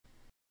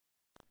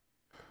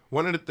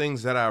One of the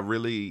things that I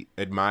really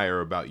admire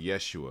about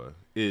Yeshua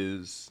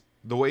is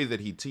the way that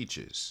he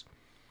teaches.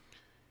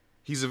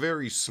 He's a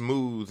very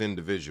smooth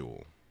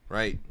individual,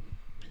 right?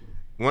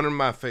 One of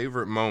my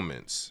favorite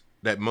moments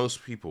that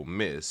most people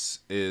miss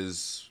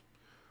is,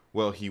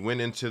 well, he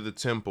went into the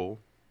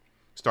temple,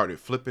 started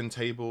flipping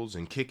tables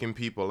and kicking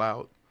people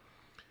out,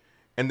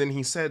 and then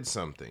he said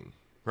something,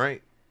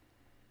 right?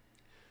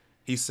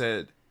 He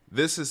said,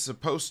 "This is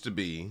supposed to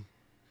be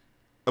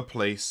a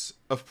place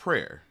of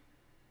prayer.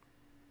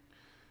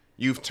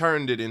 You've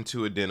turned it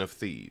into a den of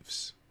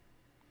thieves."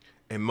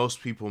 And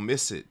most people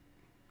miss it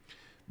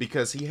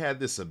because he had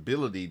this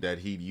ability that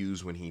he'd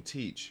use when he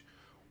teach,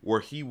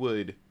 where he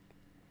would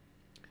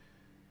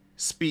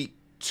speak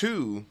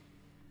to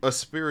a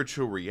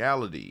spiritual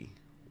reality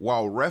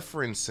while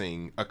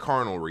referencing a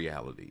carnal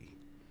reality.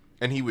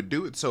 And he would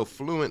do it so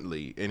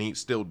fluently, and he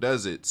still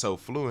does it so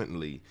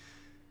fluently,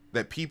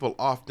 that people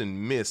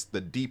often miss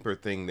the deeper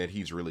thing that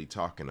he's really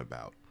talking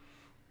about.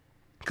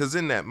 Because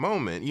in that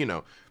moment,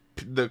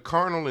 the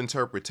carnal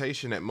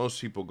interpretation that most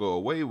people go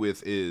away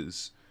with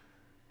is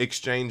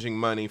exchanging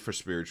money for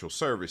spiritual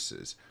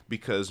services,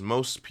 because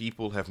most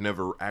people have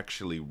never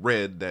actually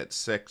read that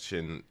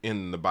section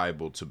in the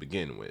Bible to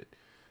begin with.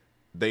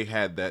 They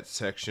had that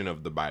section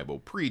of the Bible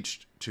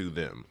preached to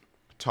them,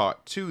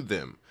 taught to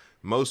them.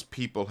 Most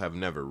people have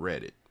never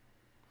read it.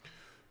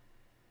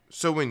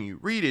 So when you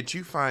read it,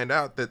 you find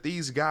out that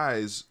these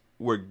guys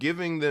were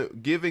giving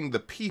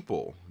the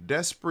people,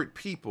 desperate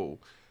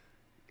people,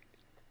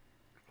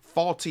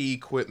 faulty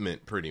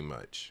equipment, pretty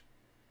much.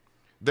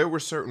 There were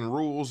certain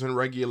rules and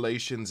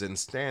regulations and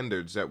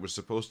standards that were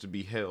supposed to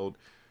be held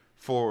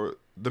for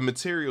the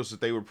materials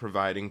that they were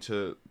providing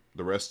to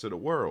the rest of the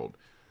world.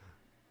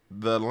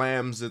 The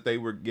lambs that they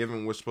were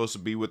given were supposed to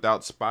be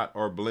without spot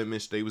or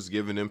blemish. They was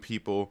giving them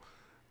people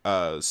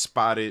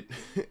spotted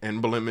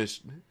and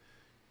blemished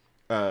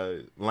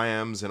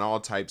lambs and all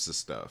types of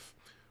stuff,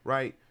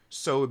 right?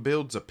 So it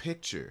builds a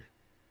picture.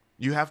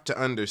 You have to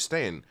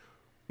understand,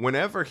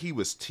 whenever he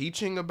was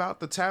teaching about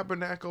the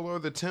tabernacle or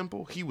the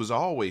temple, he was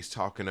always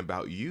talking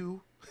about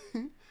you.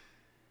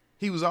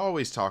 He was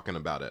always talking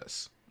about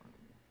us.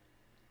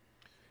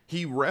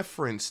 He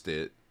referenced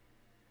it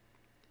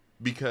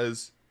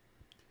because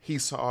he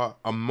saw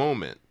a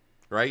moment,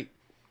 right,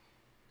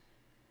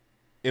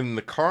 in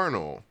the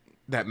carnal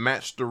that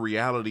matched the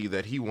reality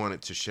that he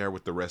wanted to share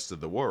with the rest of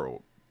the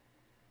world.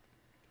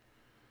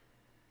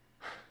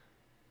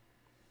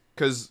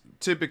 Because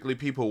typically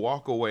people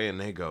walk away and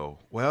they go,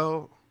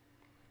 well,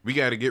 we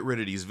got to get rid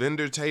of these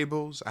vendor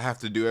tables. I have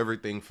to do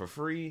everything for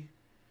free.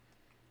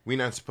 We're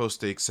not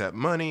supposed to accept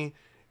money.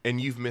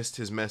 And you've missed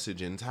his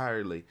message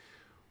entirely.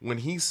 When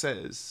he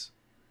says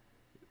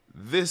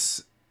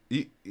this,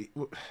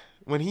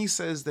 when he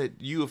says that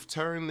you have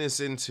turned this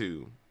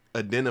into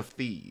a den of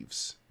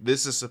thieves,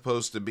 this is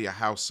supposed to be a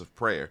house of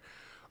prayer.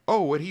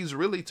 Oh, what he's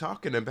really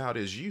talking about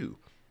is you.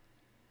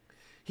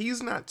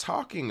 He's not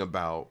talking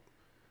about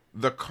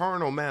the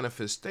carnal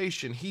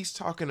manifestation. He's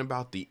talking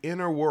about the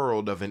inner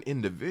world of an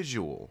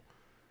individual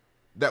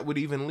that would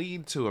even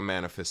lead to a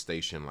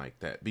manifestation like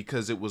that,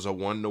 because it was a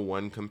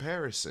one-to-one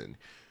comparison.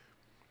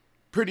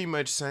 Pretty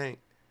much saying,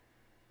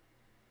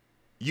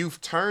 you've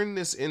turned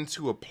this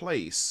into a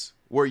place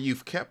where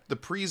you've kept the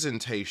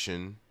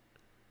presentation,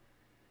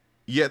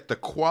 yet the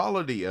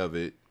quality of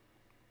it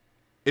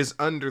is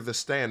under the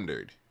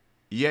standard,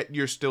 yet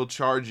you're still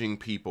charging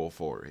people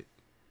for it.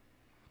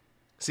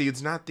 See,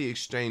 it's not the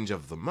exchange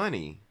of the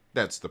money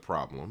that's the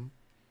problem.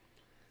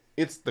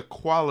 It's the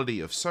quality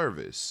of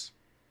service.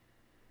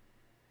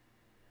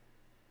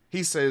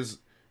 He says,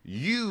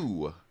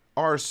 you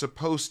are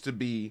supposed to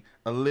be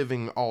a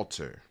living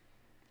altar.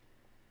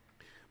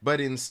 But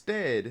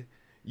instead,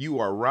 you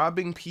are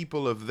robbing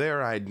people of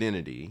their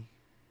identity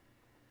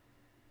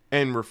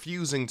and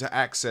refusing to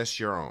access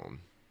your own.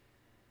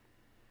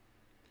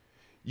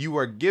 You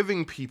are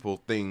giving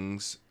people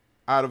things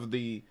out of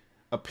the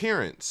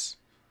appearance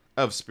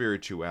of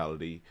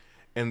spirituality,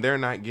 and they're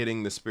not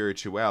getting the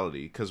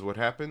spirituality. Because what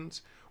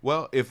happens?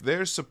 Well, if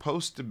there's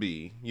supposed to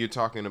be, you're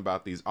talking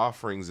about these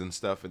offerings and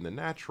stuff in the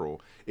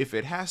natural, if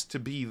it has to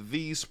be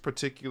these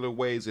particular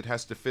ways, it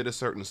has to fit a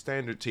certain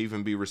standard to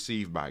even be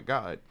received by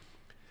God,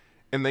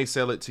 and they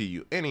sell it to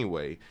you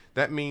anyway,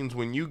 that means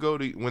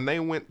when they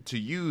went to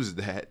use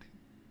that,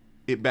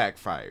 it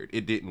backfired.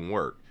 It didn't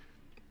work.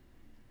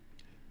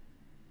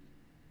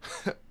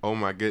 Oh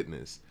my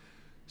goodness.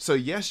 So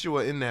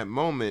Yeshua in that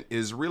moment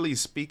is really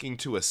speaking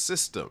to a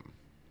system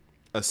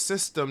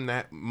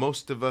that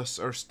most of us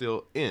are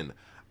still in.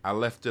 I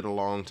left it a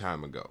long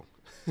time ago.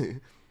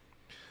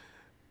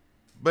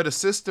 But a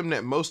system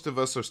that most of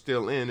us are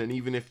still in, and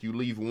even if you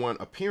leave one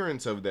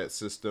appearance of that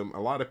system,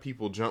 a lot of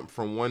people jump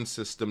from one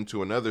system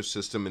to another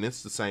system, and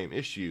it's the same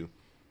issue,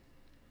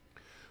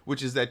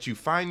 which is that you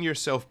find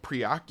yourself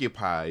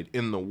preoccupied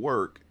in the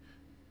work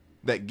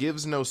that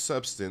gives no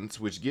substance,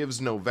 which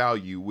gives no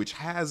value, which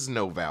has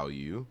no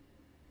value,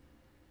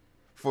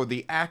 for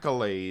the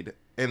accolade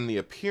and the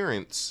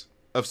appearance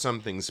of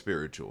something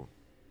spiritual.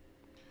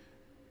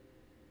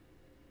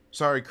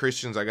 Sorry,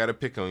 Christians, I got to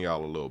pick on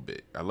y'all a little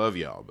bit. I love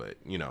y'all, but,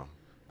 you know,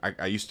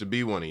 I used to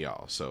be one of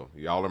y'all. So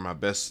y'all are my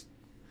best.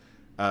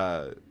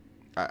 I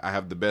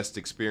have the best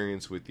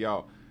experience with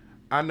y'all.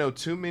 I know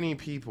too many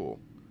people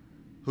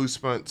who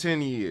spent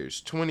 10 years,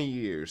 20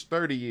 years,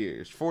 30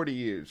 years, 40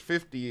 years,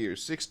 50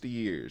 years, 60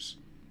 years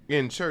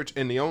in church.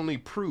 And the only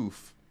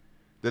proof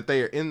that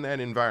they are in that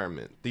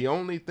environment, the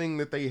only thing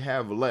that they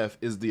have left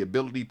is the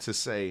ability to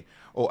say,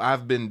 oh,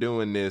 I've been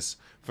doing this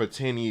for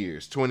 10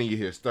 years, 20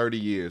 years, 30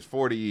 years,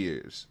 40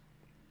 years.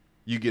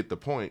 You get the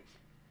point.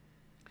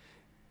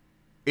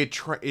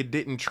 It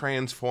didn't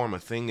transform a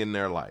thing in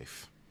their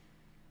life.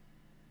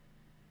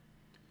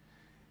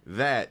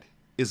 That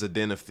is a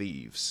den of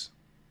thieves,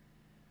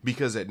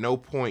 because at no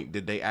point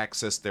did they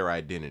access their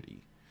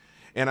identity.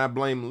 And I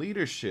blame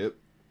leadership,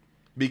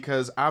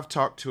 because I've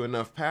talked to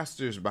enough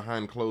pastors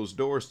behind closed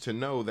doors to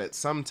know that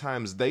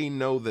sometimes they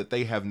know that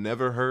they have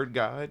never heard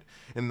God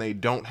and they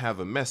don't have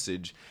a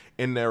message,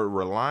 and they're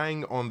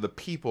relying on the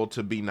people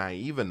to be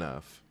naive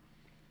enough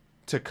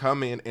to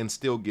come in and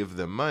still give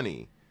them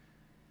money.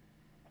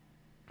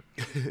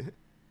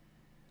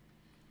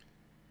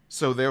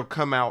 So they'll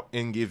come out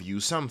and give you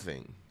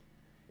something.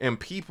 And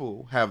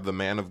people have the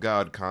man of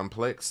God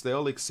complex.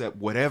 They'll accept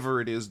whatever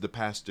it is the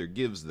pastor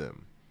gives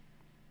them.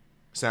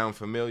 Sound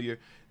familiar?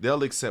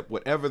 They'll accept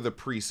whatever the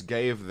priest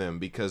gave them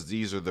because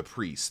these are the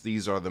priests.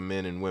 These are the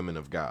men and women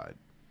of God.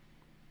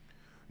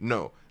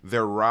 No,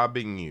 they're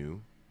robbing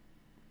you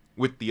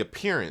with the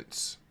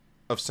appearance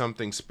of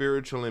something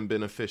spiritual and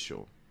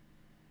beneficial,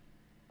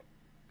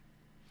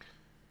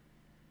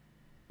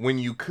 when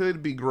you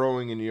could be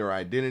growing in your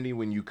identity,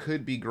 when you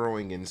could be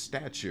growing in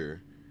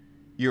stature.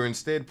 You're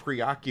instead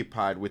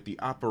preoccupied with the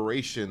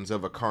operations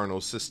of a carnal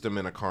system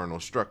and a carnal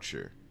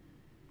structure.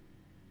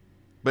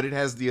 But it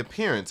has the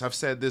appearance, I've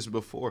said this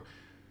before,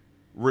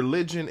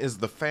 religion is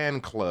the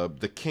fan club,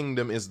 the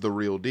kingdom is the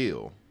real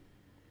deal.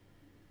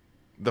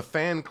 The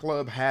fan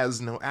club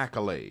has no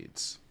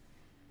accolades.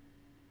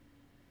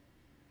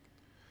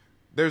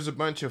 There's a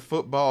bunch of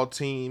football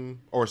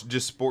team, or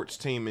just sports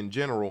team in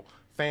general,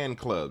 fan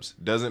clubs.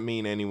 Doesn't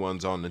mean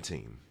anyone's on the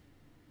team.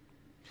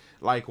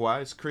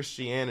 Likewise,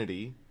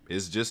 Christianity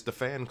is just a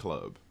fan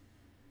club.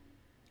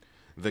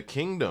 The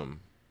kingdom,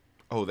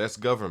 oh, that's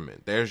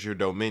government. There's your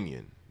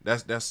dominion.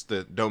 That's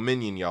the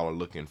dominion y'all are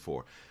looking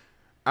for.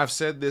 I've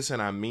said this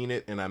and I mean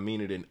it, and I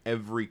mean it in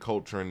every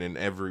culture and in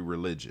every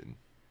religion.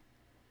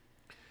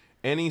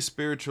 Any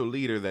spiritual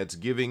leader that's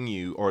giving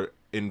you or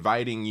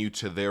inviting you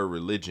to their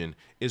religion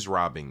is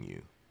robbing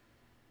you.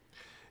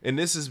 And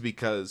this is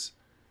because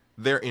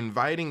they're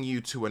inviting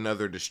you to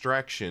another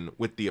distraction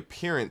with the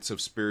appearance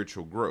of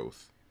spiritual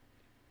growth.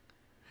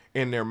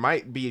 And there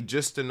might be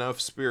just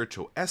enough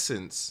spiritual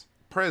essence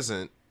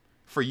present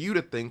for you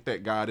to think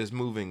that God is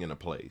moving in a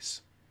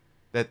place,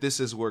 that this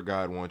is where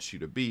God wants you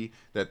to be,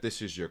 that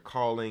this is your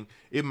calling.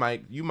 You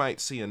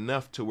might see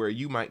enough to where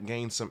you might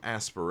gain some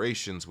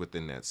aspirations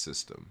within that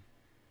system,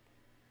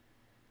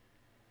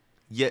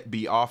 yet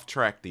be off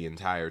track the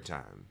entire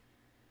time.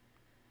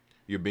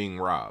 You're being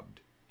robbed.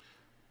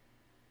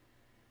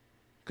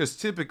 Because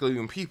typically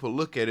when people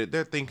look at it,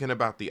 they're thinking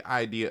about the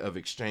idea of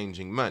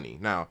exchanging money.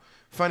 Now,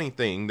 funny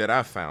thing that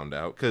I found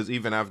out, because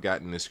even I've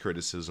gotten this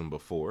criticism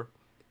before,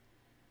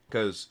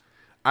 because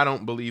I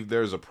don't believe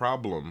there's a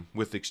problem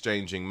with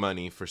exchanging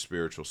money for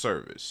spiritual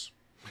service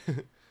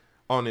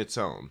on its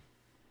own.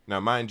 Now,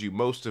 mind you,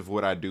 most of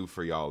what I do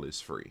for y'all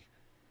is free.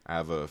 I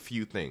have a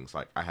few things,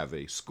 like I have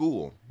a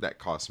school that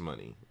costs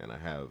money, and I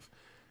have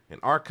an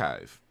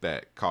archive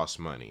that costs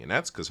money, and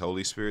that's because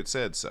Holy Spirit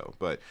said so,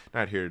 but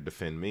not here to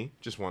defend me,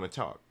 just want to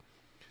talk.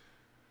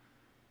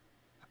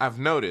 I've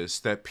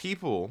noticed that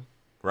people,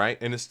 right,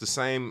 and it's the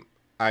same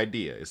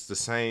idea, it's the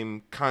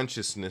same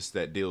consciousness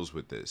that deals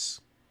with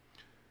this.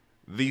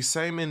 These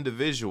same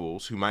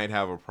individuals who might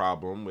have a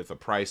problem with a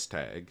price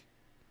tag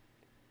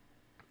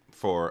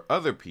for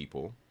other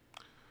people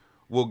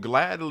will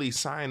gladly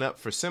sign up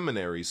for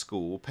seminary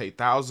school, pay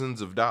thousands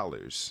of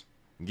dollars,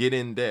 get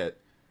in debt,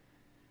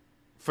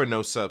 for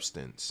no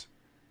substance.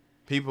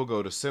 People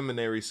go to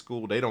seminary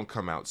school, they don't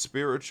come out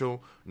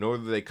spiritual, nor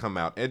do they come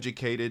out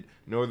educated,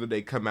 nor do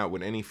they come out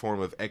with any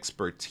form of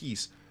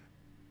expertise.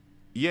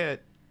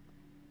 Yet,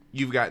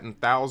 you've gotten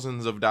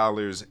thousands of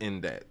dollars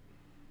in debt.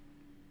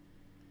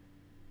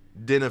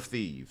 Den of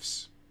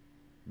thieves.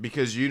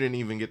 Because you didn't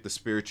even get the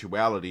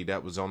spirituality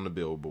that was on the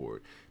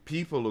billboard.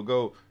 People will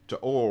go to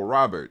Oral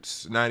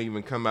Roberts, not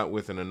even come out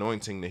with an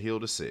anointing to heal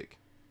the sick.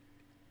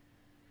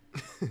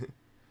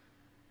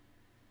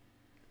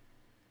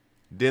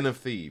 Den of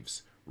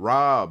thieves,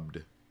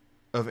 robbed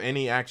of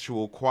any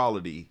actual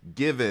quality,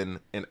 given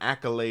an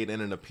accolade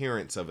and an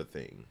appearance of a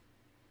thing,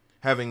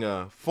 having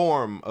a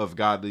form of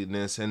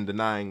godliness and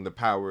denying the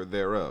power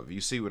thereof.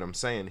 You see what I'm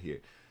saying here?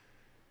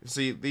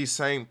 See, these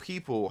same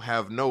people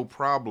have no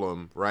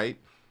problem, right?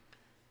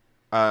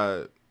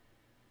 If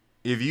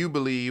you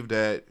believe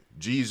that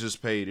Jesus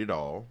paid it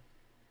all,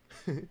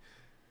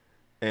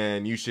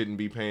 and you shouldn't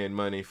be paying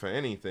money for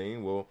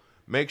anything, well,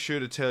 make sure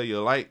to tell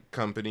your light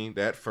company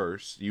that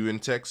first. You in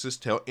Texas,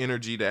 tell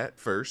Energy that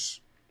first.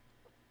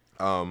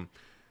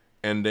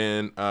 And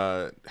then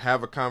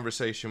have a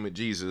conversation with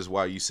Jesus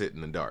while you sit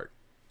in the dark.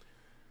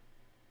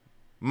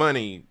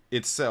 Money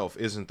itself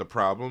isn't the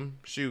problem.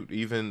 Shoot,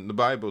 even the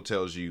Bible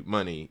tells you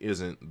money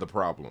isn't the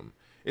problem.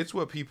 It's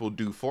what people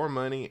do for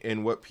money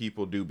and what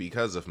people do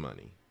because of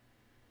money.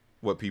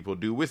 What people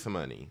do with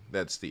money,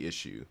 that's the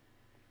issue.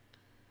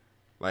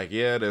 Like,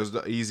 yeah, there's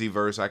the easy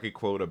verse I could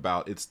quote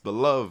about it's the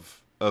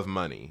love of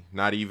money,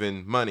 not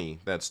even money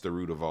that's the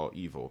root of all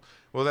evil.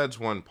 Well, that's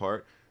one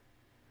part.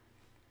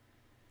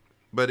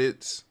 But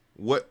it's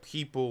what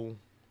people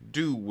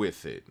do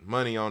with it.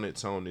 Money on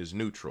its own is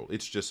neutral.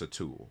 It's just a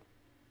tool.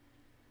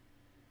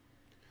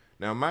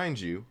 Now, mind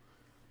you,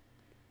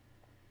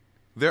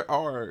 there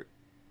are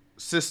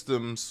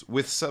systems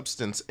with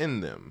substance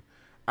in them.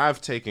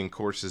 I've taken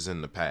courses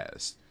in the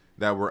past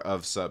that were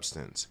of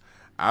substance.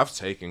 I've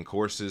taken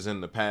courses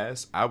in the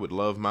past. I would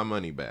love my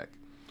money back.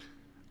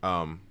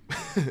 I've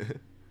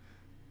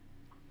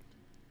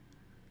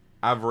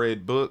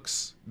read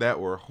books that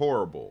were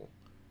horrible.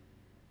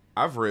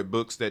 I've read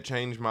books that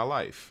changed my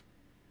life.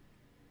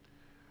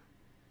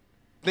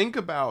 Think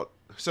about,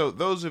 so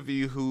those of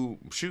you who,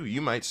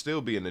 you might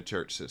still be in the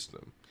church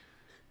system.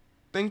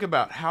 Think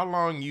about how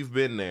long you've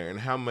been there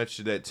and how much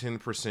of that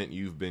 10%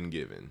 you've been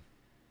given.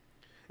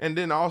 And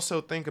then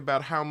also think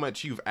about how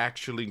much you've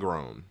actually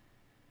grown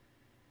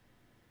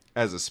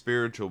as a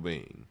spiritual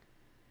being.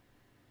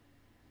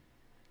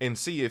 And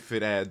see if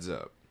it adds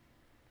up.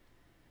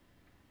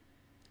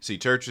 See,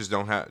 churches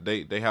don't have,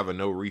 they have a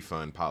no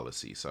refund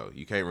policy, so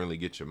you can't really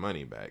get your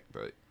money back.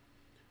 But,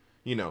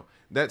 you know,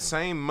 that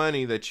same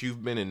money that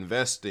you've been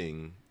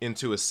investing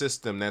into a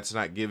system that's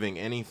not giving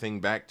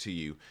anything back to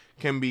you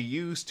can be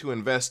used to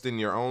invest in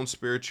your own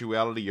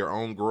spirituality, your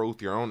own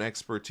growth, your own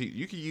expertise.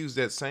 You could use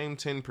that same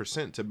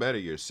 10% to better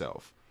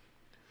yourself.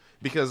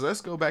 Because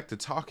let's go back to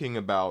talking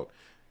about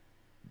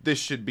this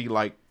should be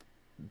like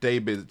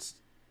David's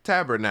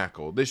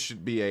tabernacle. This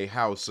should be a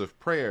house of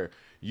prayer.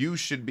 You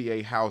should be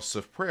a house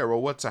of prayer.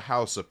 Well, what's a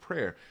house of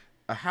prayer?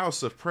 A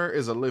house of prayer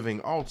is a living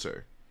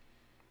altar.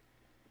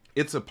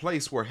 It's a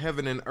place where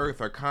heaven and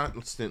earth are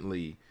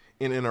constantly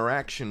in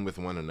interaction with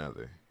one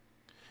another.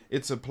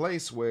 It's a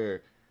place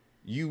where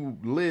you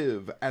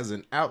live as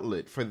an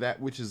outlet for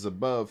that which is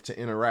above to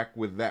interact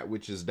with that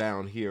which is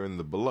down here in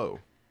the below.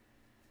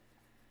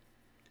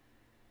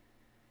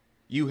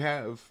 You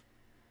have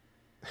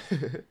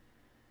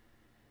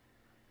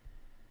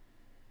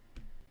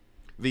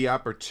the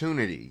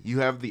opportunity. You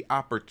have the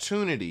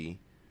opportunity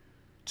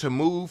to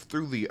move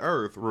through the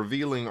earth,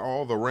 revealing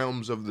all the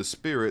realms of the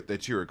spirit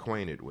that you're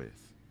acquainted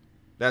with.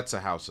 That's a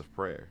house of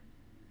prayer.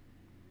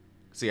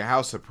 See, a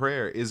house of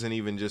prayer isn't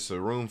even just a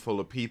room full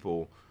of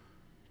people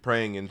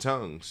praying in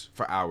tongues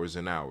for hours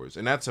and hours.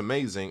 And that's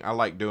amazing. I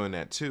like doing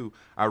that too.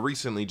 I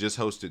recently just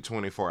hosted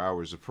 24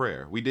 hours of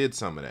prayer. We did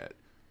some of that.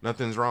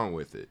 Nothing's wrong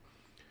with it.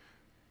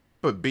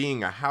 But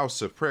being a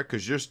house of prayer,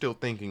 because you're still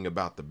thinking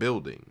about the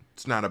building.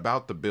 It's not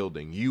about the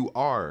building. You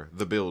are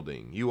the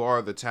building. You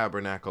are the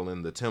tabernacle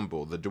in the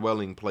temple, the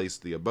dwelling place,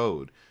 the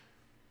abode.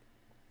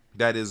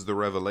 That is the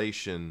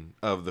revelation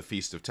of the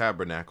Feast of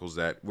Tabernacles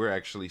that we're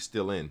actually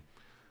still in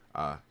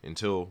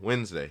until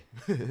Wednesday.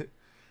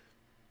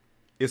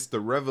 It's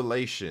the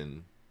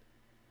revelation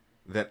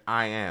that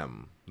I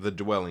am the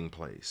dwelling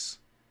place.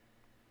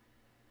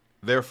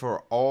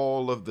 Therefore,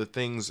 all of the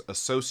things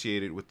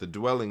associated with the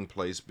dwelling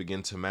place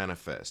begin to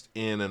manifest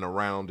in and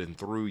around and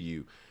through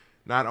you.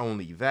 Not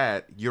only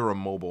that, you're a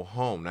mobile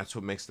home. That's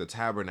what makes the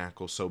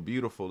tabernacle so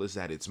beautiful, is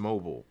that it's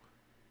mobile.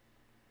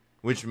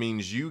 Which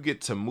means you get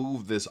to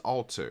move this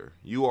altar.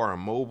 You are a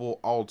mobile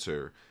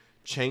altar,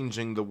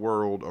 changing the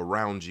world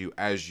around you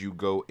as you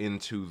go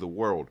into the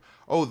world.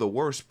 Oh, the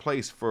worst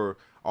place for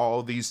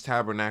all these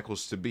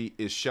tabernacles to be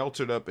is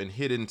sheltered up and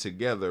hidden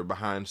together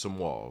behind some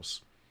walls.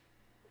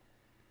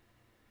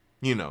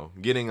 You know,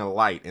 getting a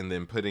light and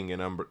then putting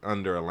it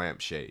under a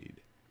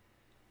lampshade.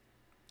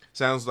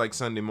 Sounds like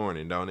Sunday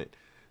morning, don't it?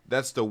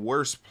 That's the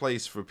worst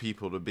place for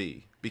people to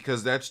be,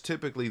 because that's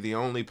typically the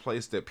only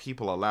place that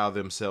people allow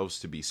themselves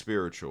to be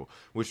spiritual,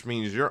 which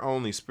means you're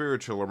only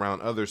spiritual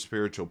around other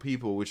spiritual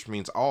people, which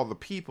means all the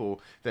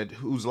people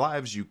whose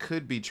lives you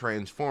could be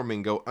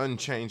transforming go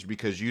unchanged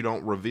because you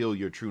don't reveal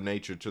your true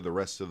nature to the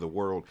rest of the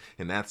world,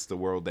 and that's the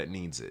world that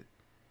needs it.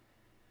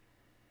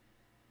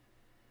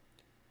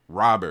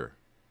 Robber.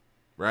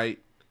 Right?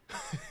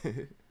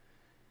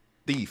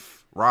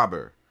 Thief,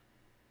 robber.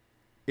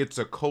 It's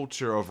a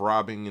culture of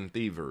robbing and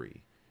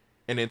thievery,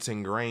 and it's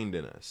ingrained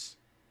in us.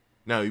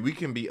 Now, we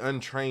can be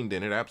untrained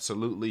in it.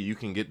 Absolutely. You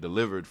can get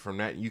delivered from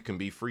that. You can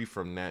be free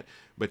from that,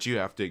 but you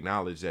have to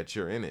acknowledge that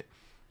you're in it.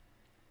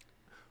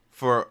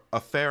 For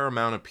a fair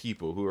amount of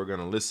people who are going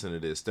to listen to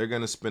this, they're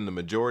going to spend the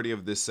majority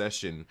of this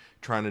session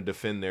trying to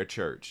defend their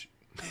church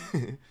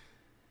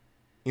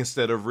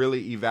instead of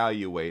really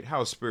evaluate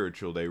how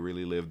spiritual they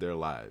really live their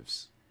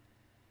lives.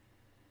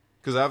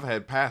 Because I've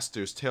had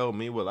pastors tell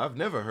me, well, I've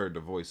never heard the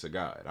voice of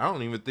God. I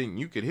don't even think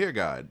you could hear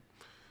God.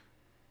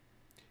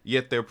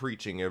 Yet they're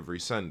preaching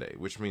every Sunday,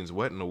 which means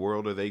what in the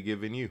world are they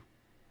giving you?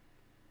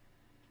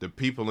 The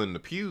people in the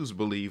pews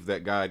believe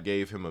that God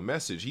gave him a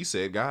message. He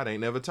said, God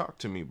ain't never talked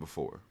to me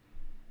before.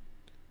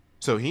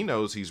 So he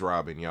knows he's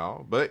robbing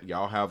y'all, but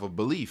y'all have a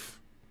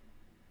belief.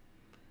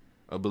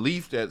 A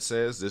belief that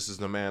says this is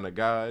the man of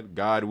God.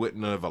 God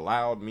wouldn't have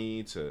allowed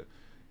me to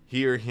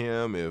hear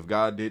him if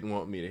God didn't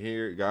want me to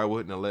hear it. God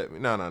wouldn't have let me.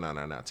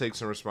 No. Take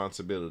some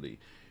responsibility.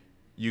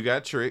 You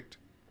got tricked,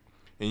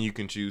 and you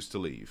can choose to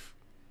leave.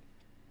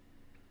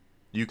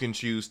 You can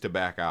choose to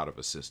back out of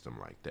a system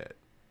like that.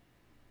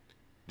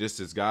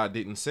 Just as God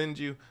didn't send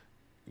you,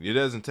 it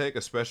doesn't take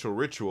a special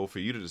ritual for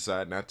you to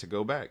decide not to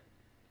go back.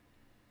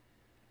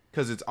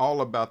 Because it's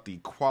all about the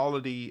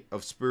quality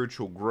of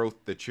spiritual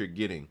growth that you're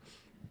getting.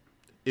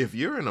 If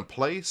you're in a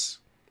place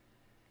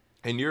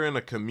and you're in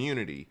a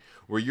community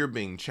where you're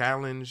being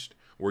challenged,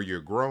 where you're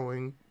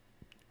growing,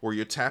 where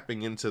you're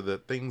tapping into the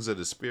things of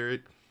the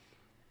Spirit.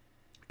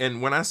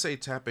 And when I say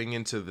tapping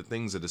into the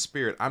things of the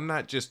Spirit, I'm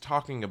not just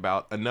talking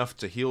about enough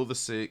to heal the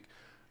sick,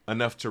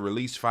 enough to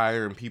release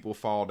fire and people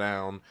fall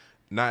down,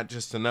 not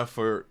just enough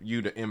for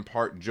you to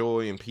impart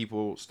joy and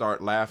people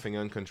start laughing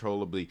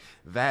uncontrollably.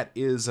 That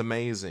is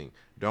amazing.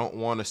 Don't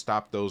want to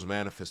stop those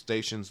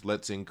manifestations.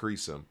 Let's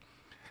increase them.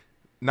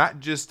 Not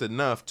just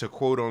enough to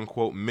quote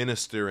unquote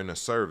minister in a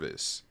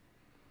service,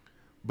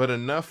 but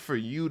enough for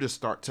you to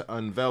start to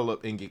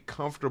envelop and get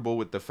comfortable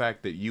with the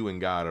fact that you and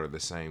God are the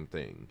same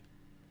thing.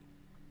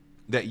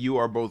 That you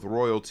are both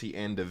royalty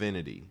and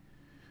divinity.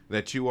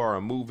 That you are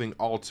a moving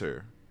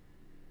altar.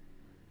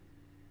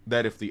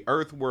 That if the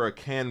earth were a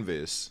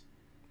canvas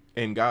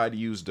and God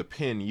used a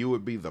pen, you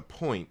would be the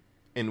point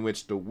in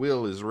which the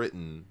will is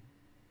written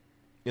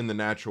in the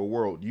natural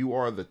world. You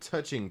are the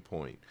touching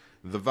point,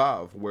 the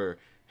Vav, where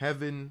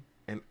heaven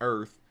and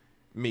earth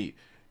meet.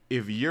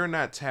 If you're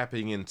not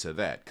tapping into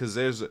that, because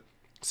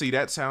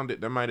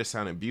that might have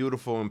sounded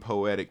beautiful and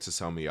poetic to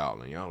some of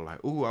y'all, and y'all are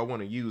like, ooh, I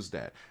want to use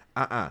that.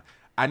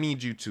 I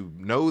need you to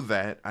know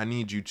that. I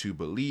need you to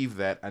believe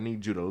that. I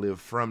need you to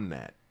live from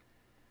that.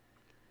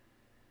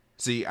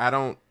 See, I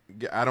don't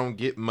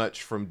get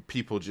much from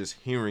people just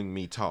hearing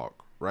me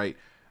talk, right?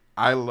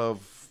 I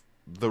love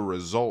the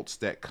results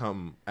that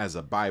come as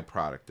a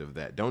byproduct of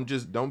that. Don't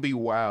be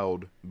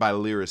wowed by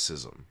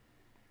lyricism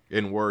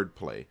and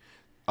wordplay.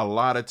 A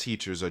lot of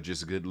teachers are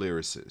just good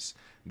lyricists.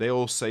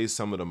 They'll say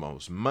some of the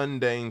most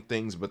mundane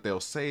things, but they'll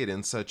say it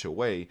in such a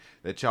way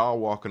that y'all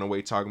walking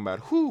away talking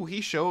about, whoo, he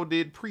sure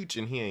did preach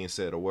and he ain't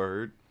said a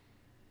word.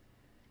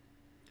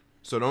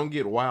 So don't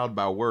get wild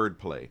by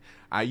wordplay.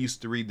 I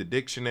used to read the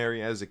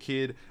dictionary as a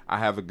kid. I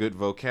have a good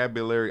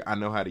vocabulary. I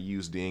know how to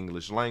use the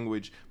English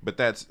language, but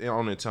that's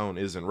on its own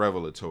isn't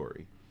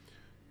revelatory.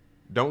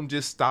 Don't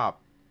just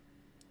stop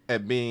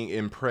at being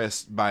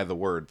impressed by the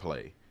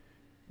wordplay.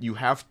 You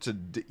have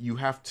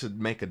to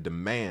make a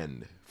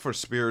demand for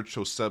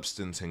spiritual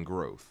substance and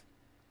growth.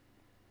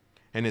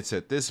 And it's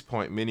at this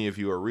point many of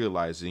you are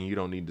realizing you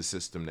don't need the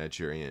system that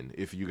you're in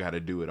if you got to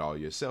do it all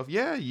yourself.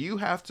 Yeah, you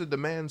have to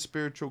demand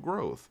spiritual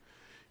growth.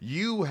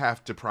 You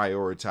have to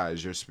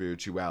prioritize your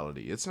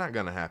spirituality. It's not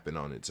going to happen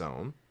on its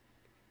own.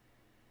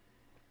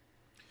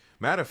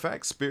 Matter of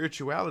fact,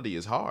 spirituality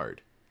is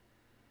hard.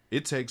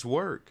 It takes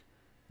work.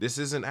 This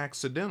isn't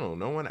accidental.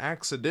 No one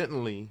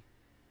accidentally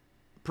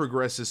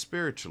progresses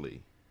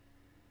spiritually.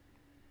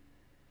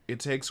 It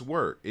takes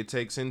work. It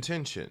takes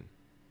intention.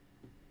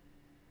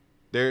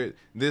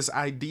 This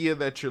idea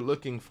that you're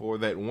looking for,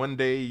 that one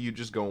day you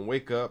just gonna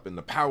wake up and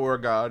the power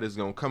of God is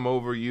gonna come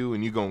over you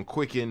and you're gonna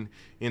quicken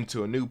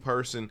into a new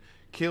person,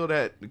 kill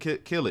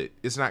it.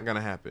 It's not gonna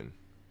happen.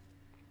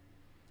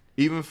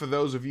 Even for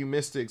those of you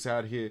mystics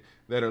out here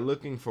that are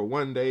looking for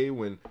one day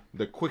when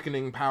the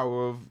quickening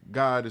power of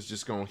God is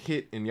just gonna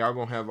hit and y'all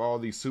gonna have all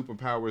these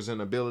superpowers and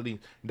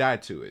ability, die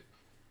to it.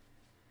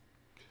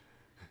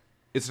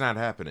 It's not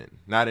happening.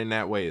 Not in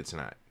that way, it's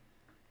not.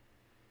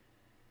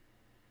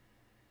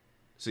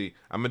 See,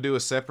 I'm going to do a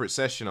separate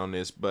session on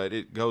this, but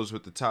it goes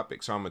with the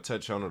topic, so I'm going to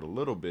touch on it a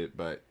little bit.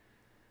 But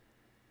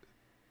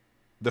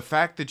the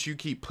fact that you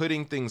keep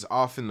putting things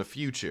off in the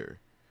future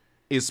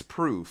is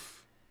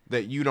proof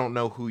that you don't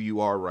know who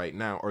you are right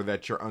now, or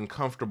that you're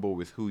uncomfortable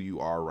with who you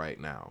are right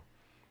now.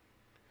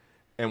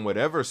 And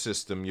whatever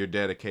system you're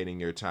dedicating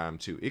your time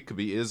to, it could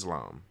be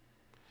Islam,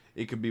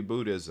 it could be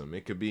Buddhism,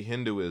 it could be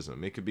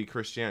Hinduism, it could be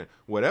Christianity,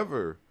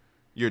 whatever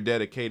you're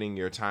dedicating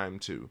your time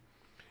to.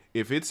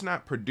 If it's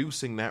not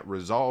producing that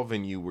resolve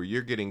in you where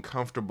you're getting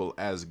comfortable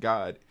as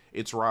God,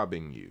 it's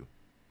robbing you.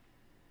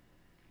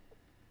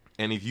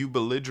 And if you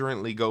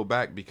belligerently go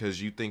back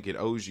because you think it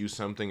owes you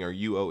something or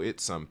you owe it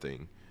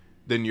something,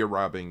 then you're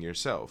robbing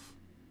yourself.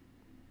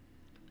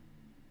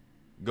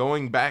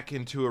 Going back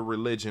into a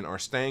religion or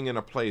staying in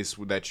a place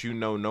that you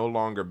know no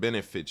longer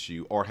benefits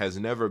you or has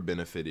never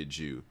benefited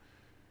you,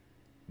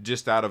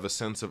 just out of a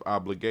sense of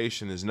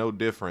obligation, is no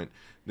different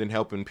than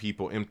helping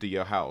people empty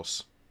your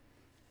house.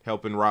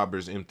 Helping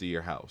robbers empty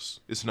your house.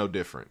 It's no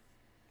different.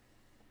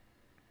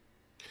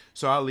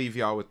 So I'll leave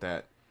y'all with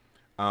that.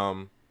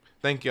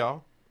 Thank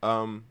y'all.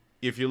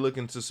 If you're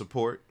looking to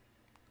support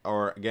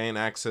or gain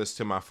access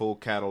to my full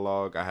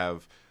catalog, I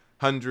have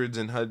hundreds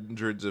and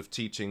hundreds of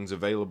teachings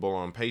available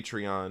on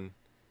Patreon.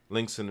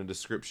 Links in the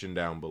description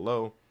down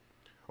below.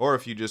 Or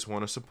if you just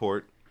want to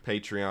support,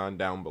 Patreon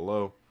down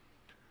below.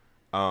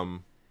 I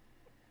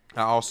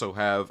also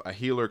have a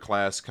healer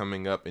class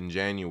coming up in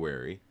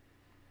January.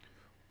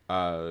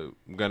 I'm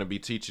going to be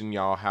teaching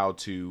y'all how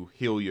to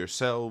heal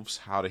yourselves,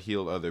 how to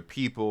heal other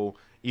people,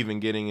 even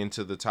getting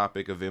into the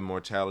topic of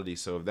immortality.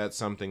 So if that's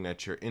something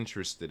that you're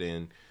interested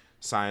in,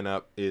 sign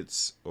up.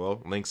 It's,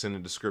 well, links in the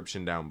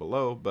description down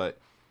below, but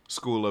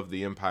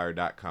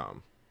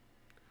schooloftheempire.com.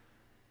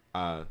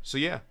 So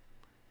yeah,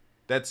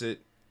 that's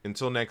it.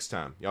 Until next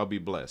time, y'all be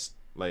blessed.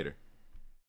 Later.